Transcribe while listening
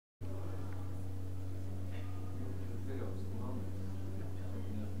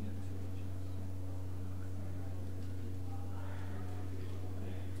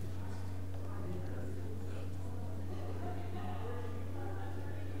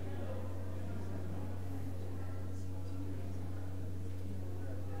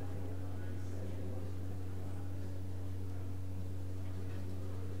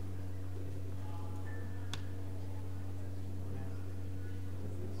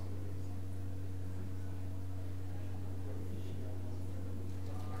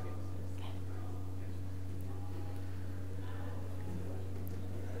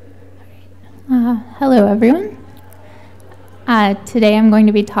Hello, everyone. Today I'm going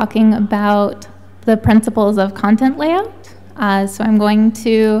to be talking about the principles of content layout. So I'm going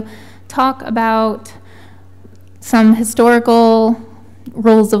to talk about some historical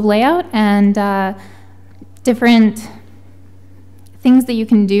rules of layout and different things that you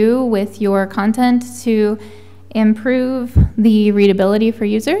can do with your content to improve the readability for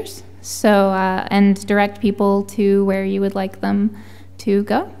users, and direct people to where you would like them to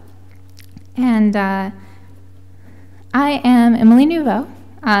go. And I am Emily Nouveau,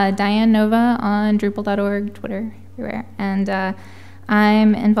 Diane Nova on Drupal.org, Twitter, everywhere. And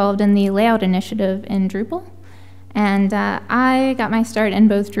I'm involved in the layout initiative in Drupal. And I got my start in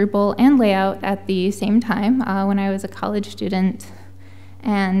both Drupal and layout at the same time when I was a college student,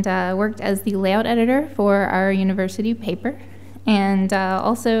 and worked as the layout editor for our university paper, and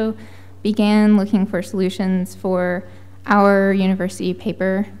also began looking for solutions for our university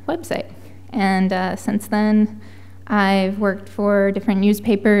paper website. And since then, I've worked for different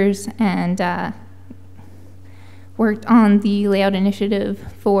newspapers and worked on the layout initiative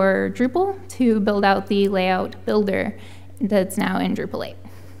for Drupal to build out the layout builder that's now in Drupal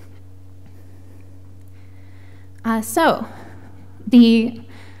 8.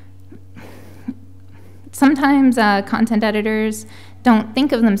 Sometimes content editors don't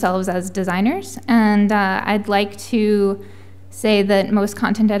think of themselves as designers, and I'd like to say that most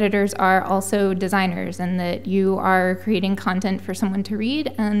content editors are also designers, and that you are creating content for someone to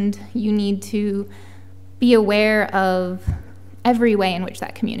read, and you need to be aware of every way in which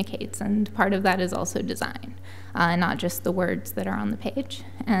that communicates, and part of that is also design, not just the words that are on the page,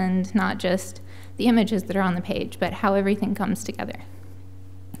 and not just the images that are on the page, but how everything comes together.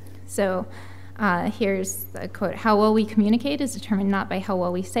 So here's the quote: "How well we communicate is determined not by how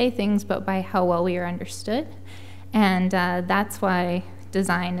well we say things, but by how well we are understood." And that's why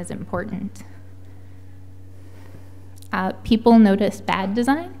design is important. People notice bad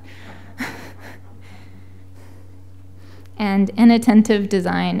design, and inattentive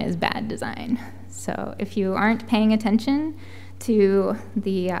design is bad design. So if you aren't paying attention to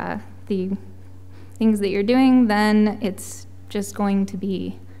the things that you're doing, then it's just going to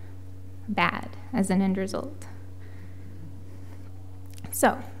be bad as an end result.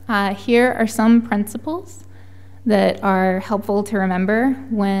 So here are some principles that are helpful to remember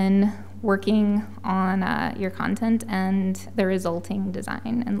when working on your content and the resulting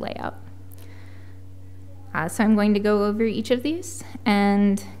design and layout. So I'm going to go over each of these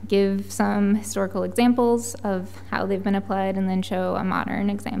and give some historical examples of how they've been applied, and then show a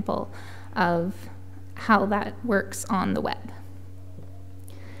modern example of how that works on the web.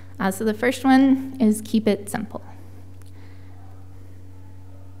 So the first one is keep it simple.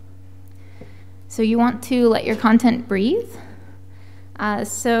 So you want to let your content breathe.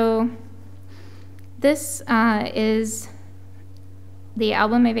 So this is the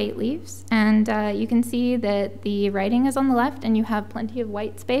album of 8 leaves, and you can see that the writing is on the left, and you have plenty of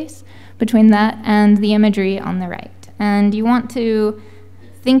white space between that and the imagery on the right. And you want to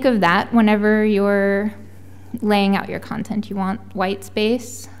think of that whenever you're laying out your content. You want white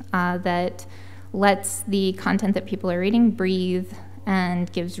space that lets the content that people are reading breathe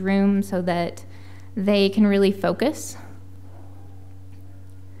and gives room so that they can really focus.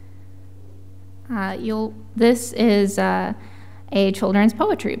 This is a children's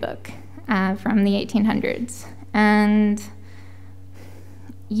poetry book from the 1800s, and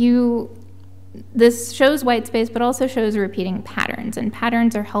this shows white space, but also shows repeating patterns, and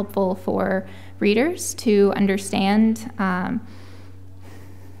patterns are helpful for readers to understand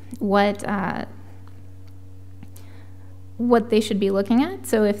what they should be looking at.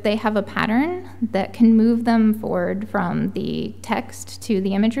 So if they have a pattern that can move them forward from the text to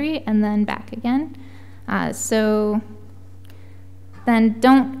the imagery and then back again, so then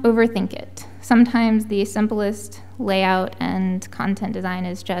don't overthink it. Sometimes the simplest layout and content design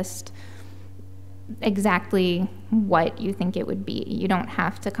is just exactly what you think it would be. You don't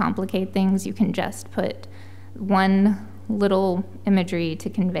have to complicate things. You can just put one little imagery to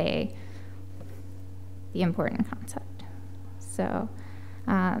convey the important concept. So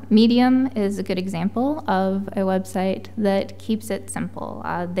Medium is a good example of a website that keeps it simple.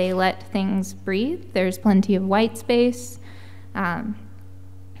 They let things breathe. There's plenty of white space.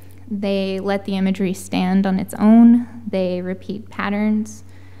 They let the imagery stand on its own. They repeat patterns.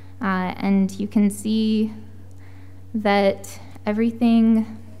 And you can see that everything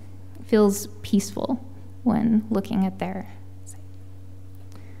feels peaceful when looking at their site.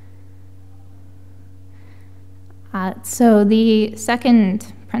 So the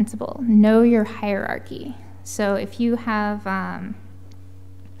second principle, know your hierarchy. So if you have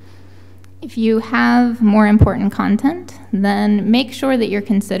If you have more important content, then make sure that you're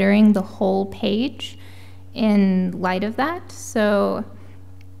considering the whole page in light of that. So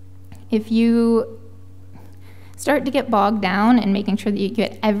if you start to get bogged down in making sure that you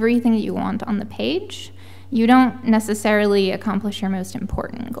get everything that you want on the page, you don't necessarily accomplish your most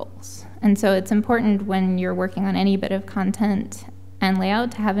important goals. And so it's important when you're working on any bit of content and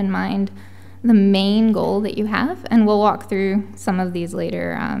layout to have in mind the main goal that you have. And we'll walk through some of these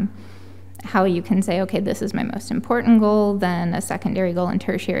later, how you can say, okay, this is my most important goal, then a secondary goal and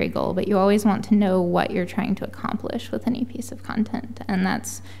tertiary goal. But you always want to know what you're trying to accomplish with any piece of content, and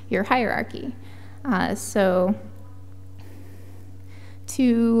that's your hierarchy. So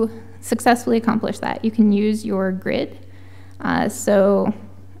to successfully accomplish that, you can use your grid. So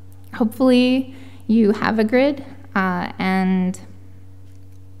hopefully you have a grid, and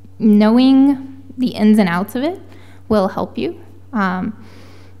knowing the ins and outs of it will help you,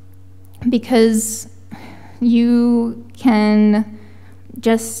 because you can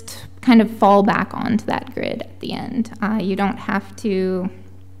just kind of fall back onto that grid at the end. You don't have to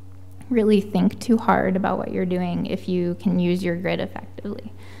really think too hard about what you're doing if you can use your grid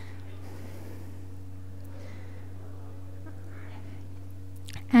effectively.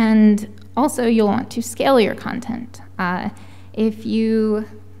 And also, you'll want to scale your content. If you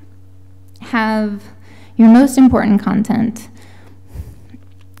have your most important content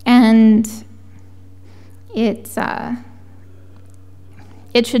and it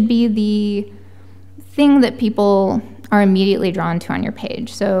should be the thing that people are immediately drawn to on your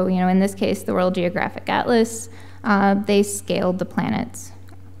page. So, in this case, the World Geographic Atlas, they scaled the planets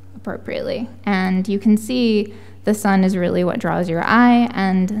appropriately. And you can see the sun is really what draws your eye,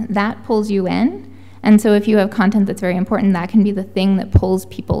 and that pulls you in. And so if you have content that's very important, that can be the thing that pulls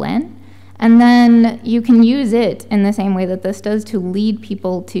people in. And then you can use it in the same way that this does to lead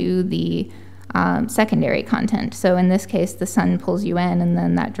people to the secondary content. So in this case, the sun pulls you in, and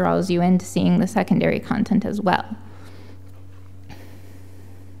then that draws you into seeing the secondary content as well.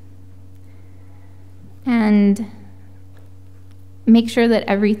 And make sure that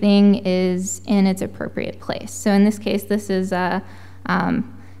everything is in its appropriate place. So in this case, this is a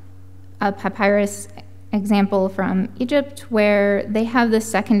papyrus example from Egypt where they have this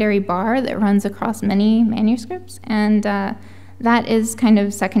secondary bar that runs across many manuscripts, and that is kind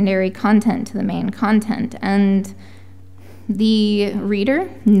of secondary content to the main content. And the reader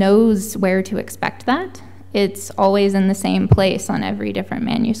knows where to expect that. It's always in the same place on every different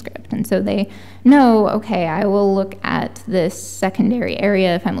manuscript. And so they know, okay, I will look at this secondary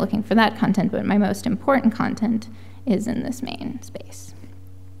area if I'm looking for that content, but my most important content is in this main space.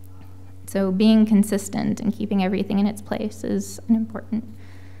 So being consistent and keeping everything in its place is an important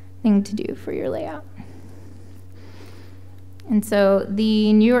thing to do for your layout. And so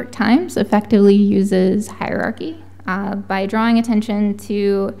the New York Times effectively uses hierarchy by drawing attention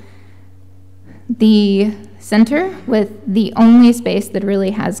to the center with the only space that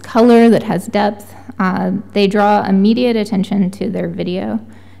really has color, that has depth. They draw immediate attention to their video,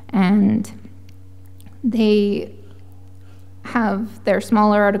 and they have their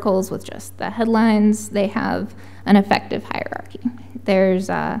smaller articles with just the headlines. They have an effective hierarchy. There's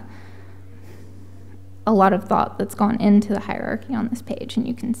a lot of thought that's gone into the hierarchy on this page, and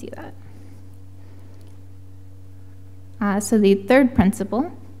you can see that. So the third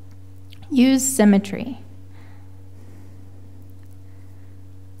principle, use symmetry.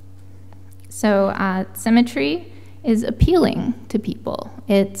 So symmetry is appealing to people.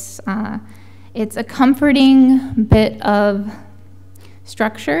 It's a comforting bit of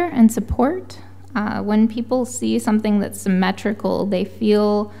structure and support. When people see something that's symmetrical, they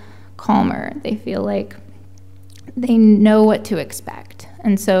feel calmer. They feel like they know what to expect.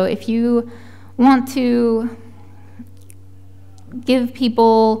 And so if you want to give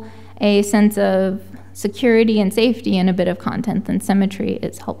people a sense of security and safety in a bit of content, then symmetry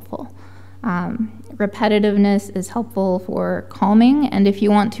is helpful. Repetitiveness is helpful for calming, and if you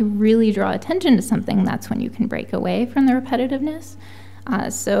want to really draw attention to something, that's when you can break away from the repetitiveness.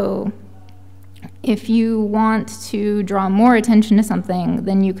 So if you want to draw more attention to something,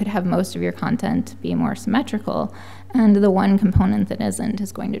 then you could have most of your content be more symmetrical, and the one component that isn't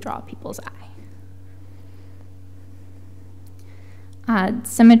is going to draw people's eye.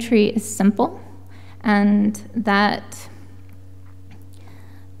 Symmetry is simple, and that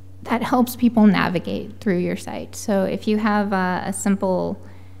helps people navigate through your site. So if you have a simple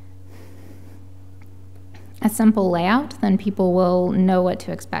layout, then people will know what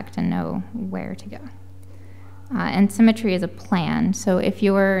to expect and know where to go. And symmetry is a plan. So if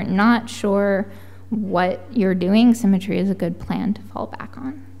you're not sure what you're doing, symmetry is a good plan to fall back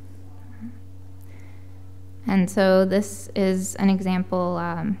on. And so this is an example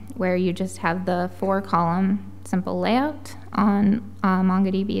where you just have the 4-column simple layout on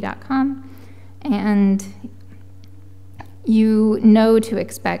mongodb.com, and you know to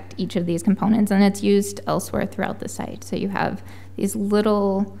expect each of these components, and it's used elsewhere throughout the site. So you have these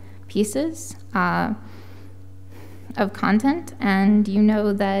little pieces of content, and you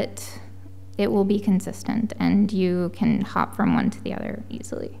know that it will be consistent, and you can hop from one to the other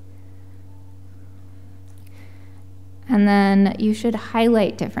easily. And then you should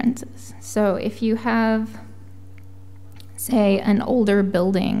highlight differences. So if you have, say, an older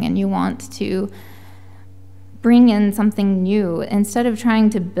building and you want to bring in something new, instead of trying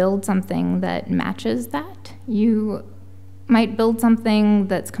to build something that matches that, you might build something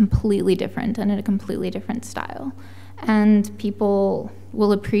that's completely different and in a completely different style. And people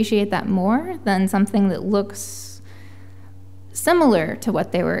will appreciate that more than something that looks similar to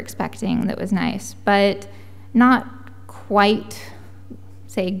what they were expecting that was nice, but not quite,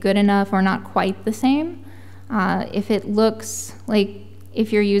 say, good enough or not quite the same. If it looks like,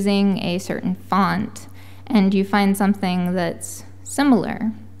 if you're using a certain font and you find something that's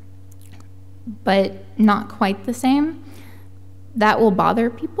similar but not quite the same, that will bother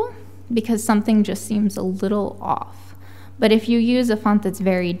people because something just seems a little off. But if you use a font that's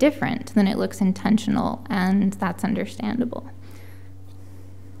very different, then it looks intentional, and that's understandable.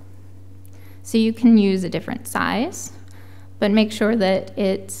 So you can use a different size, but make sure that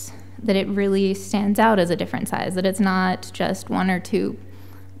it really stands out as a different size, that it's not just 1 or 2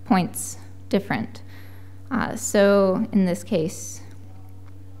 points different. So in this case,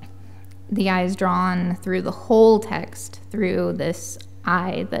 the eye is drawn through the whole text, through this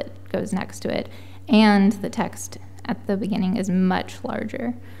eye that goes next to it, and the text at the beginning is much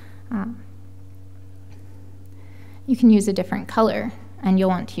larger. You can use a different color, and you'll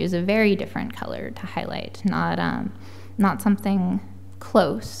want to use a very different color to highlight, not something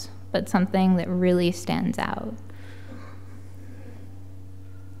close, but something that really stands out.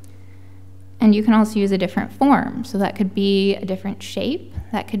 And you can also use a different form, so that could be a different shape,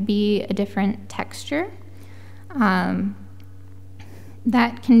 that could be a different texture,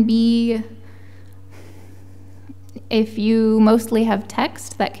 that can be, if you mostly have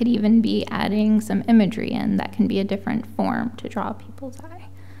text, that could even be adding some imagery in, that can be a different form to draw people's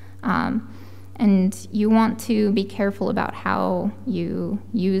eye. And you want to be careful about how you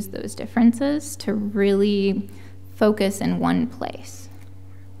use those differences to really focus in one place.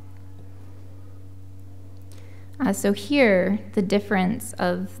 So here, the difference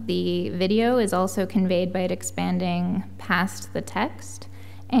of the video is also conveyed by it expanding past the text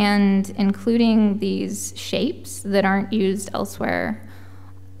and including these shapes that aren't used elsewhere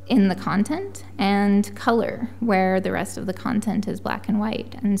in the content, and color, where the rest of the content is black and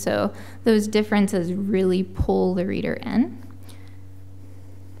white. And so those differences really pull the reader in.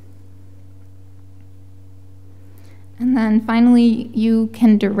 And then finally, you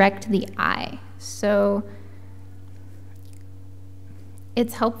can direct the eye. So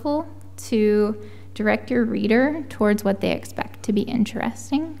it's helpful to direct your reader towards what they expect to be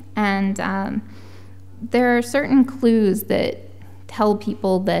interesting. And there are certain clues that tell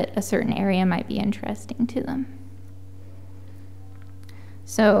people that a certain area might be interesting to them.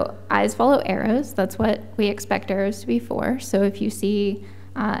 So eyes follow arrows. That's what we expect arrows to be for. So if you see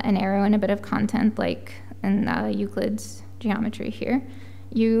an arrow in a bit of content, like in Euclid's geometry here,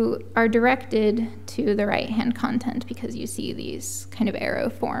 you are directed to the right-hand content because you see these kind of arrow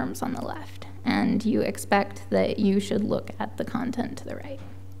forms on the left, and you expect that you should look at the content to the right.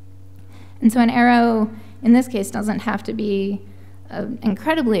 And so an arrow, in this case, doesn't have to be an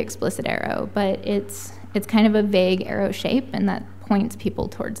incredibly explicit arrow, but it's kind of a vague arrow shape, and that points people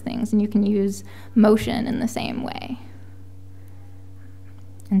towards things, and you can use motion in the same way.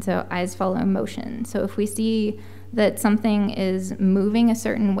 And so eyes follow motion. So if we see that something is moving a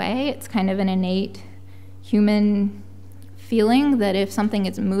certain way, it's kind of an innate human feeling that if something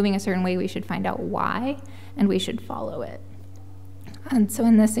is moving a certain way, we should find out why, and we should follow it. And so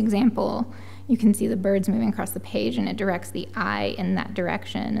in this example, you can see the birds moving across the page, and it directs the eye in that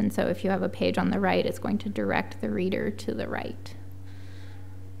direction. And so if you have a page on the right, it's going to direct the reader to the right.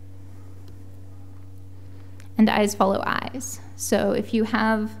 And eyes follow eyes. So if you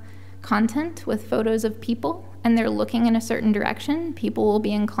have content with photos of people and they're looking in a certain direction, people will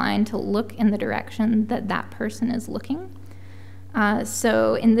be inclined to look in the direction that that person is looking.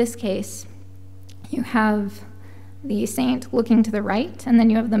 So in this case, you have the saint looking to the right, and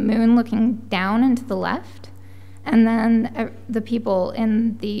then you have the moon looking down and to the left, and then the people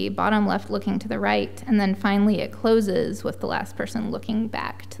in the bottom left looking to the right, and then finally it closes with the last person looking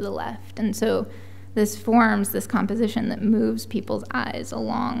back to the left. And so this forms this composition that moves people's eyes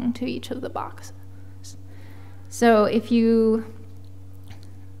along to each of the boxes. So if you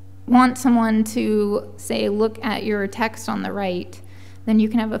want someone to, say, look at your text on the right, then you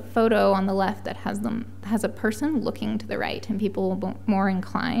can have a photo on the left that has a person looking to the right, and people will be more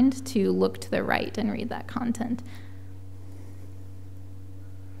inclined to look to the right and read that content.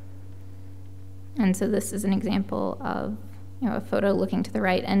 And so this is an example of a photo looking to the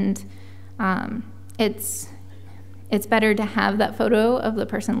right, and it's better to have that photo of the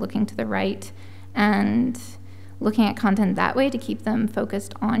person looking to the right and looking at content that way to keep them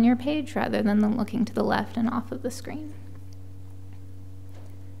focused on your page rather than them looking to the left and off of the screen.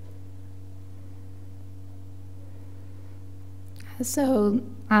 So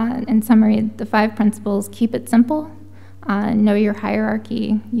in summary, the 5 principles: keep it simple, know your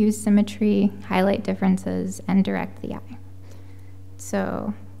hierarchy, use symmetry, highlight differences, and direct the eye.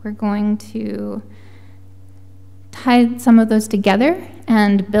 So we're going to tie some of those together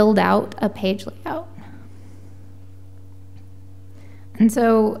and build out a page layout. And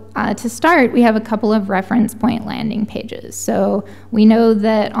so to start, we have a couple of reference point landing pages. So we know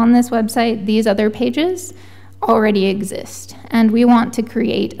that on this website, these other pages already exist, and we want to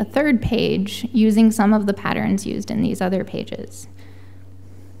create a third page using some of the patterns used in these other pages.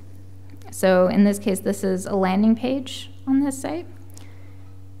 So in this case, this is a landing page on this site,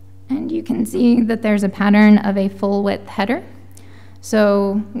 and you can see that there's a pattern of a full width header.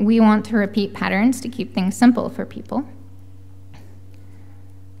 So we want to repeat patterns to keep things simple for people.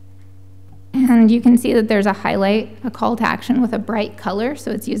 And you can see that there's a highlight, a call to action with a bright color,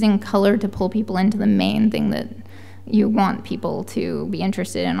 so it's using color to pull people into the main thing that you want people to be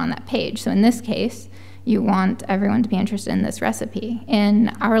interested in on that page. So in this case, you want everyone to be interested in this recipe. In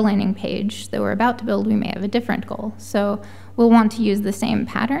our landing page that we're about to build, we may have a different goal. So we'll want to use the same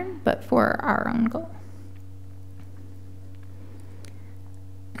pattern, but for our own goal.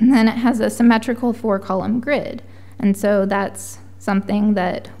 And then it has a symmetrical 4-column grid, and so that's something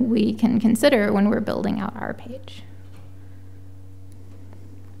that we can consider when we're building out our page.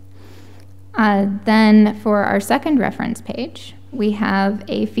 Then for our second reference page, we have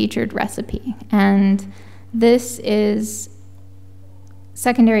a featured recipe, and this is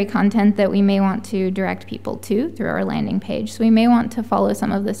secondary content that we may want to direct people to through our landing page, so we may want to follow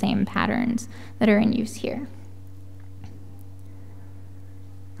some of the same patterns that are in use here.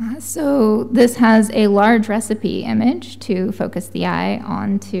 So this has a large recipe image to focus the eye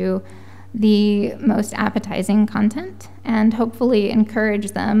onto the most appetizing content and hopefully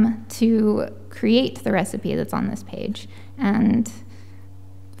encourage them to create the recipe that's on this page and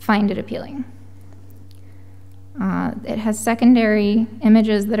find it appealing. It has secondary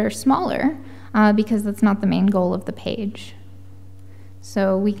images that are smaller because that's not the main goal of the page.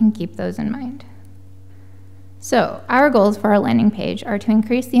 So we can keep those in mind. So our goals for our landing page are to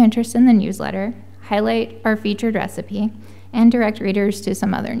increase the interest in the newsletter, highlight our featured recipe, and direct readers to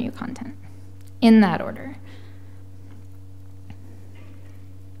some other new content, in that order.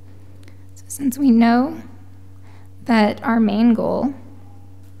 So since we know that our main goal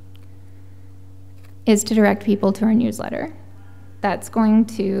is to direct people to our newsletter, that's going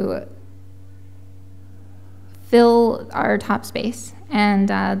to fill our top space, and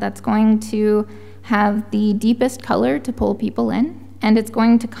that's going to have the deepest color to pull people in, and it's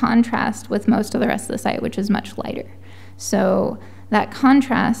going to contrast with most of the rest of the site, which is much lighter. So that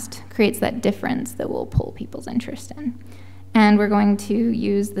contrast creates that difference that will pull people's interest in. And we're going to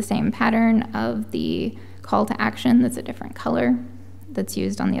use the same pattern of the call to action that's a different color that's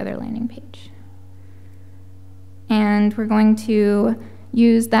used on the other landing page. And we're going to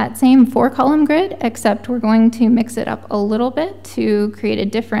use that same 4-column grid, except we're going to mix it up a little bit to create a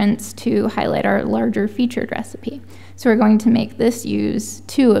difference to highlight our larger featured recipe. So we're going to make this use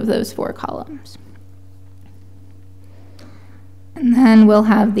 2 of those 4 columns. And then we'll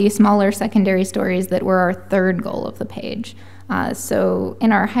have the smaller secondary stories that were our third goal of the page. So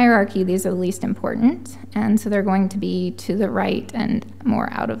in our hierarchy, these are the least important, and so they're going to be to the right and more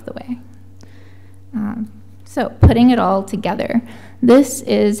out of the way. So putting it all together, this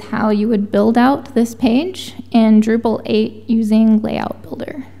is how you would build out this page in Drupal 8 using Layout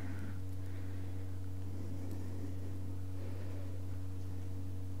Builder.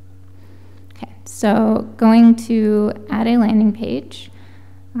 Okay, so going to add a landing page.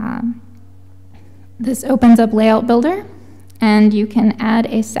 This opens up Layout Builder, and you can add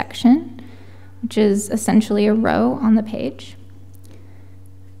a section, which is essentially a row on the page.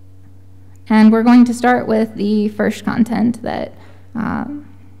 And we're going to start with the first content that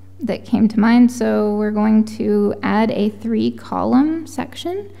came to mind. So we're going to add a 3-column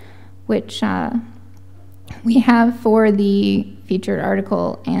section, which we have for the featured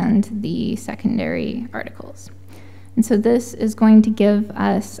article and the secondary articles. And so this is going to give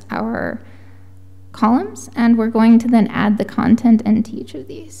us our columns, and we're going to then add the content into each of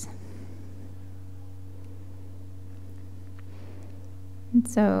these. And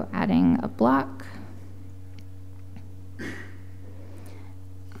so adding a block.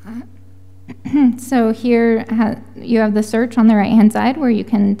 So here you have the search on the right-hand side where you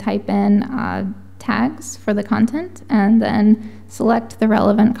can type in tags for the content and then select the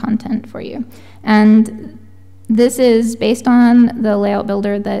relevant content for you. And this is based on the layout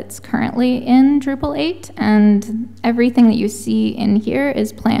builder that's currently in Drupal 8, and everything that you see in here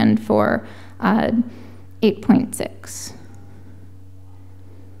is planned for 8.6.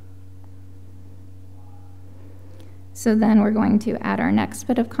 So then we're going to add our next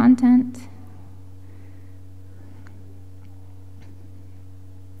bit of content.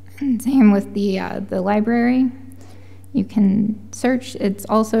 And same with the library. You can search. It's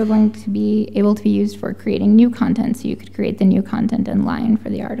also going to be able to be used for creating new content, so you could create the new content in line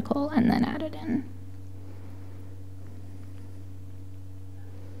for the article and then add it in.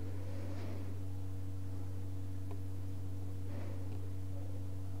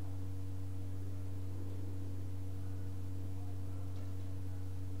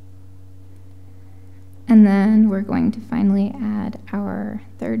 And then we're going to finally add our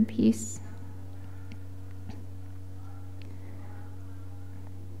third piece.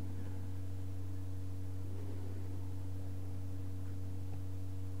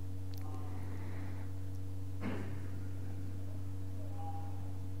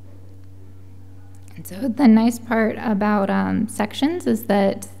 And so the nice part about sections is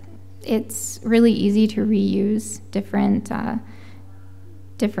that it's really easy to reuse different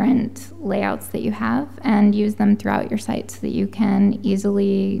layouts that you have and use them throughout your site so that you can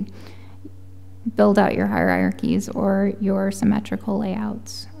easily build out your hierarchies or your symmetrical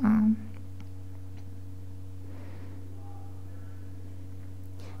layouts. And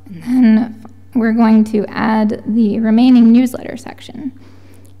then we're going to add the remaining newsletter section.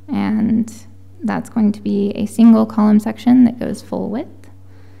 And that's going to be a single column section that goes full width.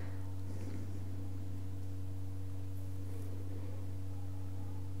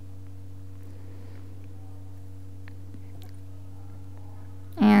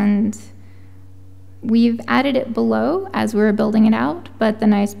 And we've added it below as we were building it out, but the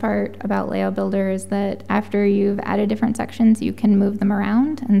nice part about Layout Builder is that after you've added different sections, you can move them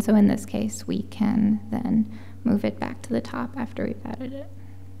around. And so in this case, we can then move it back to the top after we've added it.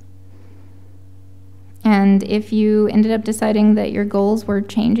 And if you ended up deciding that your goals were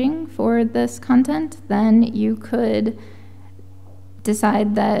changing for this content, then you could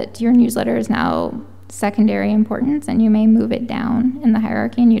decide that your newsletter is now secondary importance, and you may move it down in the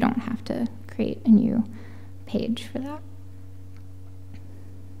hierarchy, and you don't have to create a new page for that.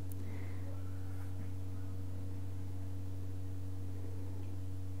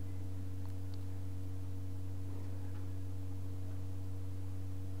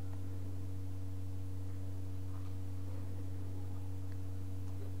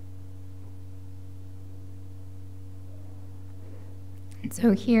 And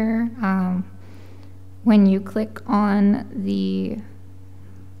so here, when you click on the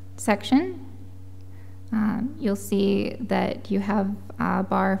section, you'll see that you have a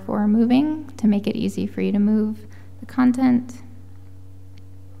bar for moving to make it easy for you to move the content.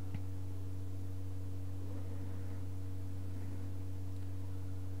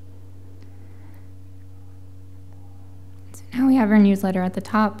 So now we have our newsletter at the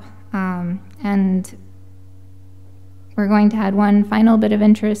top, and we're going to add one final bit of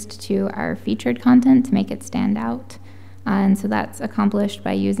interest to our featured content to make it stand out. And so that's accomplished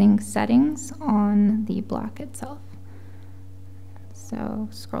by using settings on the block itself. So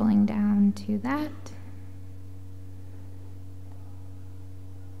scrolling down to that.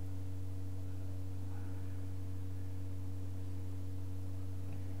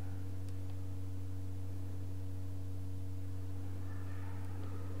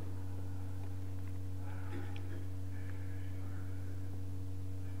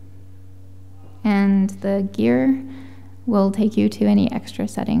 And the gear will take you to any extra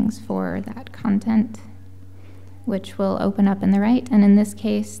settings for that content, which will open up in the right. And in this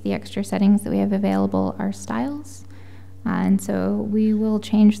case, the extra settings that we have available are styles. And so we will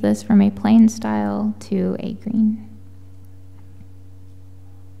change this from a plain style to a green.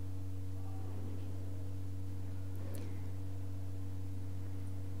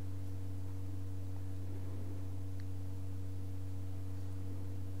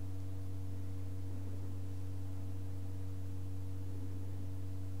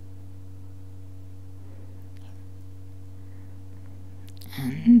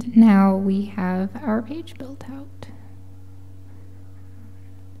 And now we have our page built out.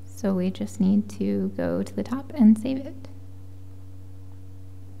 So we just need to go to the top and save it.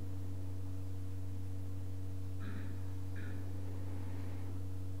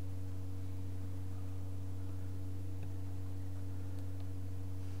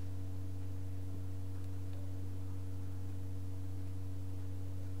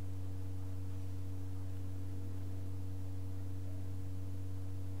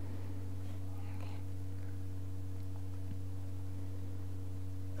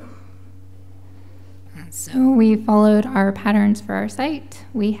 So we followed our patterns for our site.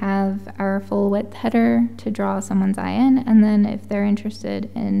 We have our full width header to draw someone's eye in, and then if they're interested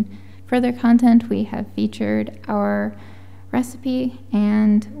in further content, we have featured our recipe,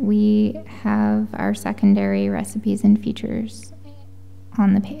 and we have our secondary recipes and features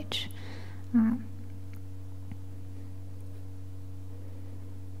on the page.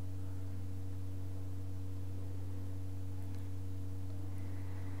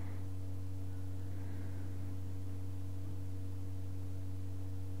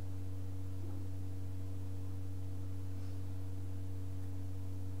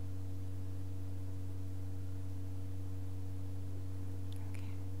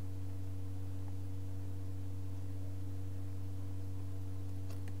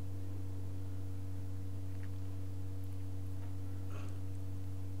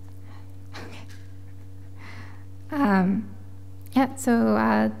 Yeah, so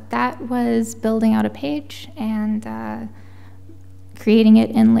that was building out a page and creating it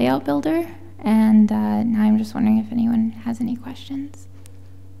in Layout Builder. And now I'm just wondering if anyone has any questions.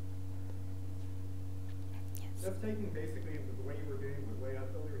 Yes. That's taking basically the way you were doing with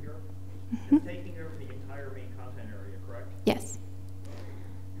Layout Builder here. It's taking over the entire main content area, correct? Yes.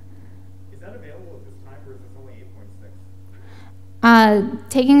 Is that available at this time, or is this only 8.6?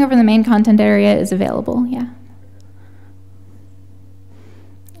 Taking over the main content area is available, yeah.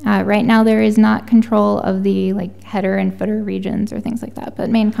 Right now there is not control of the header and footer regions or things like that, but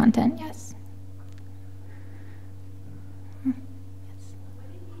main content, yes.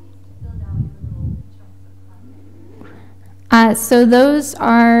 So those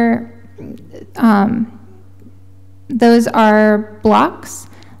are blocks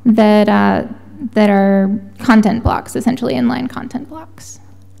that are content blocks, essentially inline content blocks.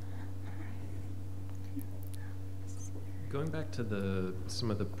 Going back to some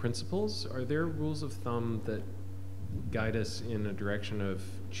of the principles, are there rules of thumb that guide us in a direction of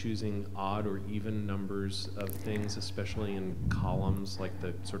choosing odd or even numbers of things, especially in columns, like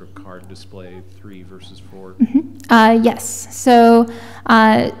the sort of card display 3 versus 4? Mm-hmm. Yes. So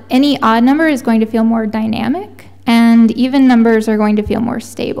any odd number is going to feel more dynamic, and even numbers are going to feel more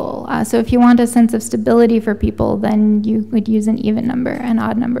stable. So if you want a sense of stability for people, then you would use an even number, and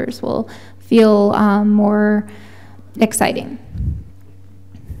odd numbers will feel more exciting.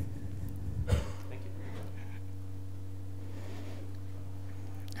 Thank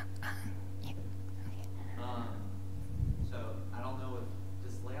you. So I don't know if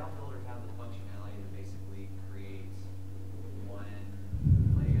does Layout Builder have the functionality to basically create one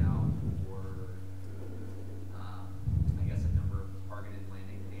layout for I guess a number of targeted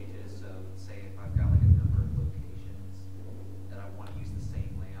landing pages. So say if I've got like a number of locations that I want to use the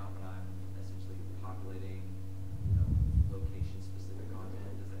same layout, but I'm essentially populating location-specific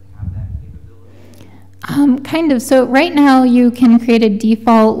content. Does it have that capability? Kind of. So right now you can create a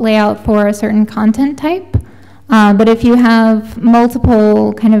default layout for a certain content type, but if you have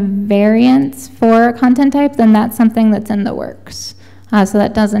multiple kind of variants for a content type, then that's something that's in the works. So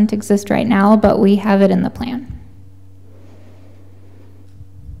that doesn't exist right now, but we have it in the plan.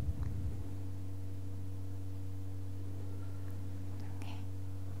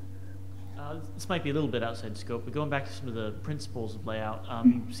 This might be a little bit outside scope, but going back to some of the principles of layout,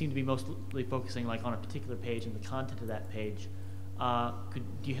 you seem to be mostly focusing on a particular page and the content of that page. Do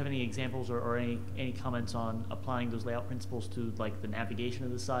you have any examples or any comments on applying those layout principles to the navigation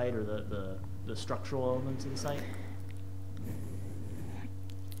of the site or the structural elements of the site?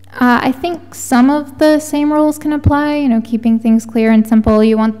 I think some of the same rules can apply, keeping things clear and simple.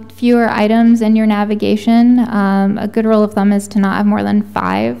 You want fewer items in your navigation. A good rule of thumb is to not have more than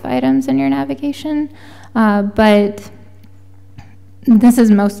 5 items in your navigation, but this is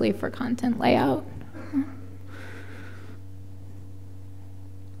mostly for content layout.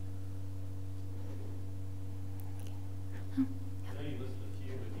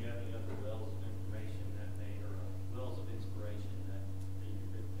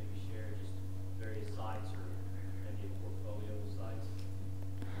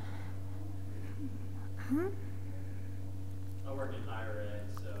 I work in higher ed,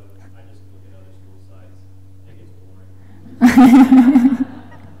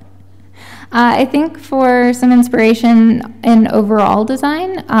 I think for some inspiration in overall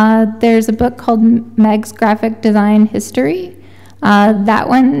design, there's a book called Meg's Graphic Design History. That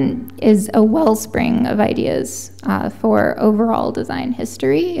one is a wellspring of ideas for overall design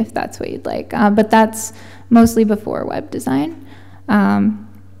history, if that's what you'd like. But that's mostly before web design.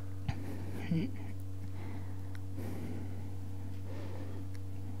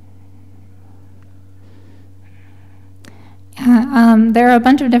 There are a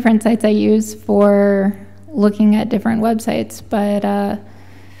bunch of different sites I use for looking at different websites, but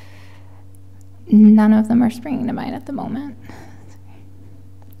none of them are springing to mind at the moment.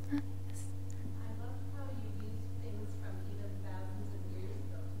 I love how you use things from even thousands of years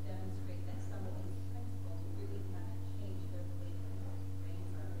ago to demonstrate that some of these principles really haven't changed their way people's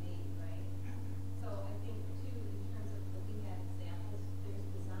brains are made, right? So I think, too, in terms of looking at examples, there's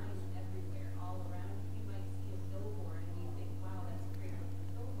design everywhere, all around. You might see a billboard and you think, wow, that's a great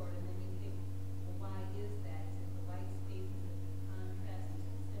looking billboard, and then you think, well, why is that? Is it the white spaces, is it the contrast, is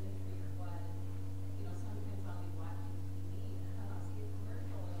it symmetry, or what? And, you know, sometimes I'll be watching TV and I'll see a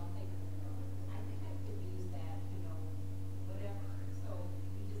commercial and I'll think, I think I could use that, you know, whatever. So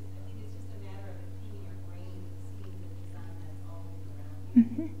I think it's just a matter of tuning your brain to seeing the design that's always around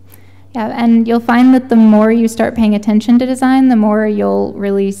you. Yeah, and you'll find that the more you start paying attention to design, the more you'll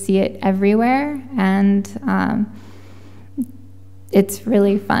really see it everywhere. And it's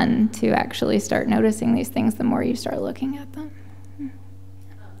really fun to actually start noticing these things the more you start looking at them.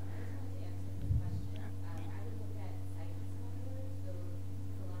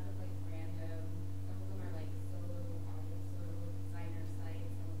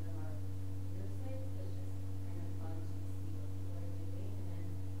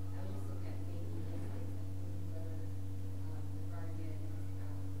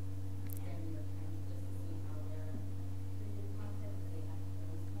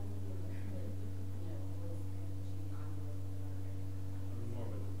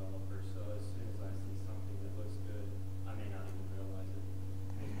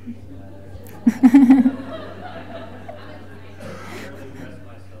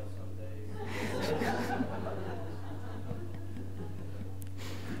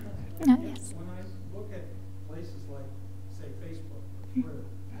 Yes. When I look at places like, say, Facebook or Twitter,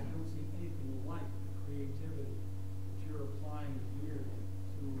 I don't see anything like the creativity that you're applying here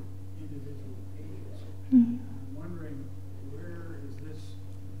to individual pages. I'm wondering, where is this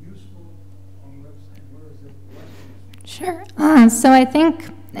useful on the website? Where is it less useful? Sure. So I think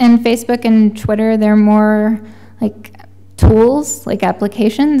in Facebook and Twitter, they're more like tools, like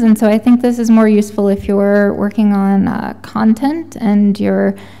applications, and so I think this is more useful if you're working on content and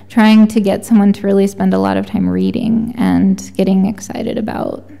you're trying to get someone to really spend a lot of time reading and getting excited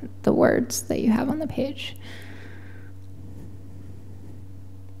about the words that you have on the page.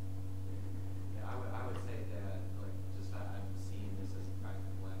 Yeah, I would say that, like, just I'm seeing this as a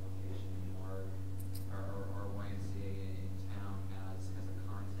practical application more. Our YMCA in town has a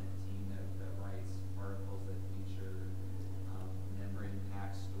content team that writes articles that feature member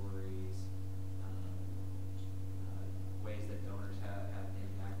impact stories, ways that donors have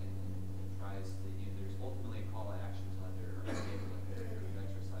impact, and tries to, there's ultimately a call to action to let their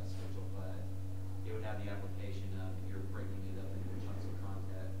exercise schedule, but it would have the application of, if you're breaking it up into chunks of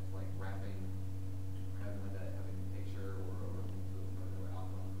content, like having a picture or a photo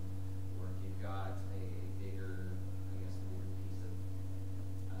album, or if you've got a bigger, I guess, a bigger piece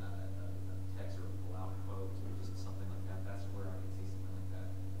of text or a pull-out quote, or just something like that. That's where I can see something like that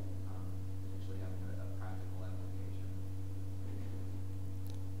potentially having a practical application.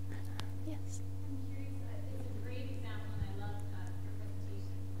 Yes. I'm curious, it's a great example, and I love your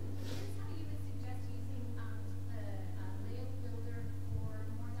presentation. Here's how you would suggest using the layout builder for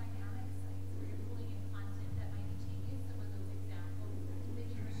more dynamic sites where you're pulling in content that might be changing. Some of those examples,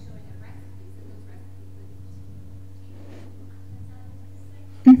 maybe you were showing a recipe, so those recipes would change the content on the site.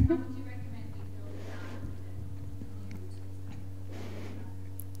 How would you recommend we build it out and use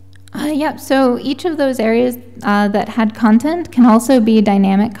Yeah, so each of those areas that had content can also be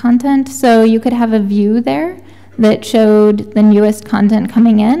dynamic content. So you could have a view there that showed the newest content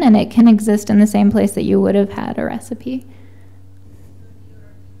coming in, and it can exist in the same place that you would have had a recipe.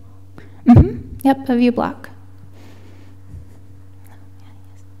 Yep, a view block.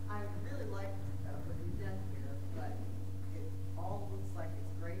 I really like what you've done here, but it all looks like it's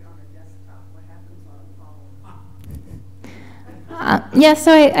great on a desktop. What happens on a phone? Yeah,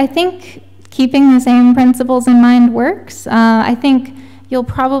 so I think keeping the same principles in mind works. I think You'll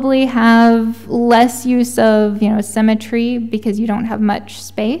probably have less use of, symmetry because you don't have much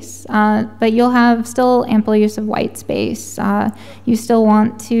space, but you'll have still ample use of white space. You still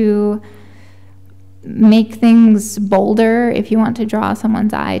want to make things bolder if you want to draw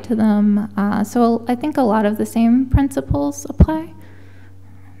someone's eye to them. So I think a lot of the same principles apply.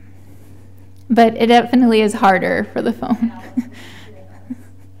 But it definitely is harder for the phone.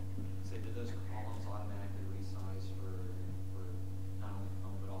 So do those columns automatically resize for not only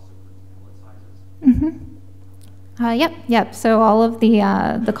phone but also for tablet sizes? Yep. So all of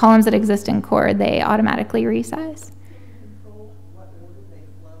the columns that exist in core, they automatically resize. Control what order they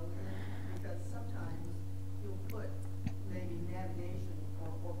flow in, because sometimes you'll put maybe navigation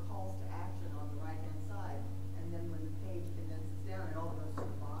or calls to action on the right-hand side, and then when the page condenses down, it all goes to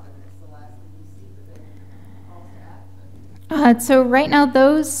the bottom, and it's the last thing you see, but then calls to action. So right now,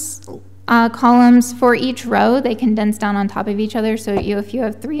 those columns for each row, they condense down on top of each other. So if you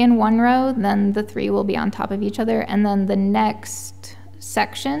have 3 in one row, then the 3 will be on top of each other, and then the next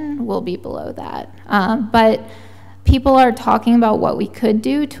section will be below that. But people are talking about what we could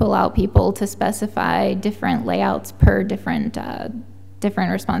do to allow people to specify different layouts per different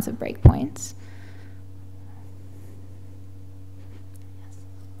responsive breakpoints.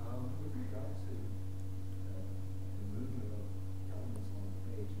 With regard to the movement of elements on the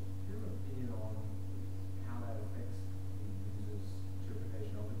page, do you have an opinion on how that affects the user's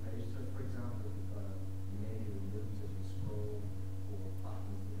interpretation of the page? So, for example, if you've got a menu that moves as you scroll, or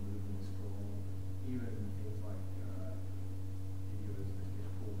buttons that move when you scroll, even things like videos that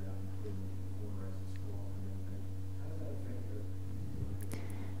get pulled out and put in the corner as you scroll up and everything, how does that affect the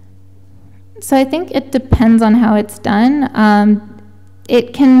So I think it depends on how it's done.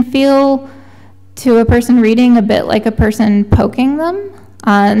 It can feel to a person reading a bit like a person poking them.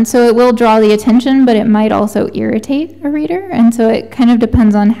 And so it will draw the attention, but it might also irritate a reader. And so it kind of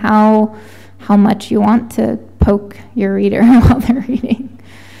depends on how much you want to poke your reader while they're reading.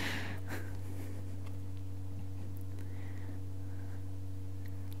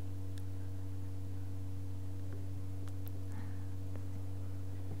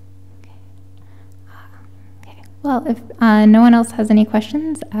 Well, if no one else has any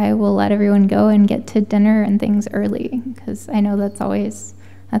questions, I will let everyone go and get to dinner and things early, because I know that's always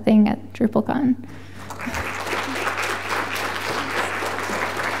a thing at DrupalCon.